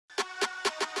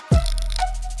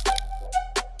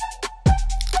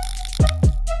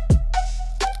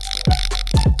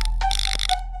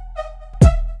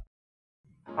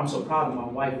I'm so proud of my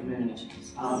wife, man.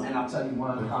 And I'll tell you why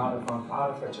I'm proud of her. I'm proud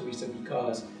of her, Teresa,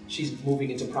 because she's moving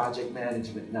into project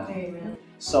management now. Amen.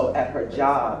 So at her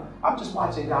job, I'm just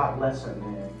watching God bless her,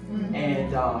 man.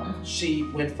 And she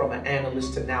went from an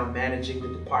analyst to now managing the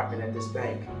department at this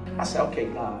bank. I said, okay,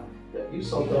 God, you're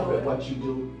so good at what you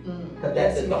do.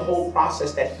 Because the whole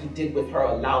process that he did with her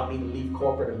allowed me to leave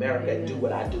corporate America and do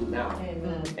what I do now.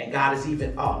 Amen. And God is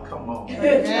even, oh, come on.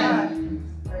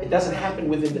 It doesn't happen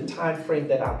within the time frame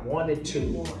that I wanted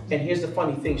to. And here's the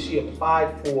funny thing, she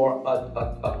applied for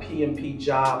a PMP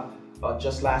job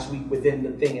just last week within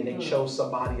the thing, and they chose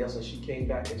somebody else, and she came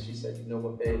back and she said, you know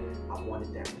what, babe, I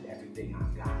wanted that with everything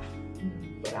I've got.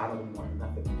 But I don't want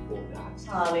nothing before God's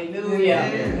time. Hallelujah.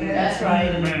 Amen. That's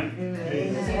right. Amen.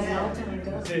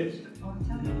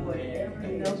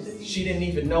 She didn't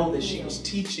even know that she was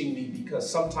teaching me, because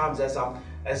sometimes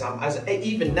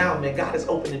even now, man, God is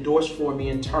opening doors for me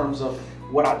in terms of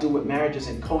what I do with marriages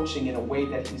and coaching in a way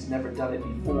that he's never done it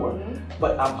before.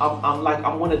 But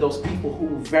I'm one of those people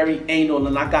who are very anal,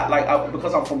 and I got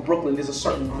because I'm from Brooklyn, there's a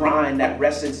certain grind that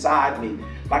rests inside me.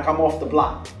 Like I'm off the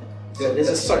block. There's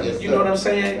a certain, you know what I'm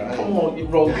saying? Come on,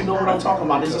 bro, you know what I'm talking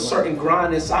about. There's a certain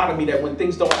grind inside of me that when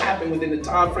things don't happen within the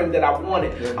time frame that I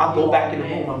wanted, I'll go back in the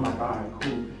room, I'm like, all right,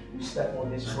 cool. You step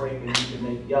on this frame and you can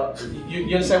make,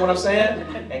 you understand what I'm saying?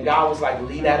 And God was like,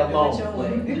 leave that alone.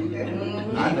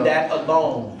 Leave that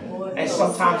alone. And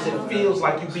sometimes it feels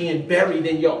like you're being buried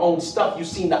in your own stuff. You've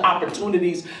seen the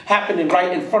opportunities happening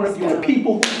right in front of you, and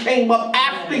people who came up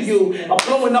after you are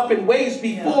blowing up in ways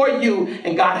before you.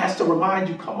 And God has to remind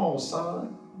you, come on,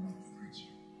 son.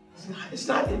 It's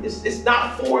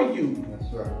not for you.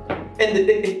 That's right. And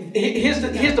here's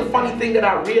the funny thing that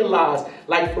I realized,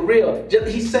 like for real,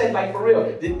 he said, like for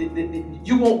real,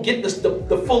 you won't get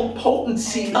the full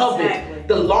potency of it.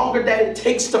 The longer that it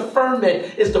takes to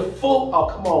ferment is the full, oh,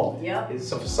 come on. Yep.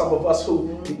 So for some of us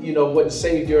who, wasn't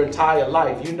saved your entire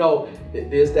life,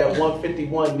 there's that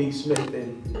 151 Nee Smith,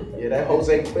 and that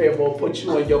Jose Cuervo put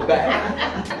you on your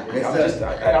back.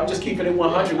 I'm just keeping it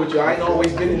 100 with you. I ain't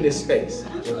always been in this space.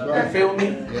 You feel me?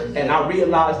 And I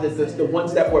realized that the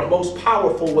ones that were most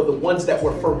powerful were the ones that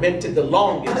were fermented the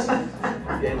longest.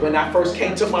 And when I first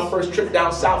came to my first trip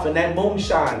down south, and that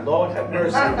moonshine, Lord have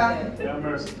mercy.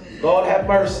 Lord have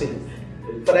mercy.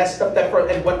 For that stuff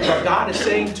and what God is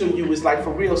saying to you is like,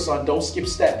 for real, son, don't skip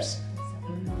steps.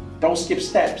 Don't skip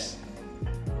steps.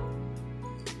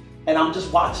 And I'm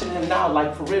just watching him now,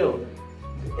 like for real.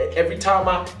 Every time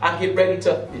I get ready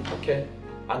to, okay,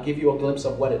 I'll give you a glimpse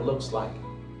of what it looks like.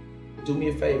 Do me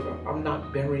a favor. I'm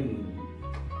not burying you.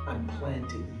 I'm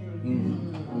planting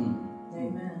you.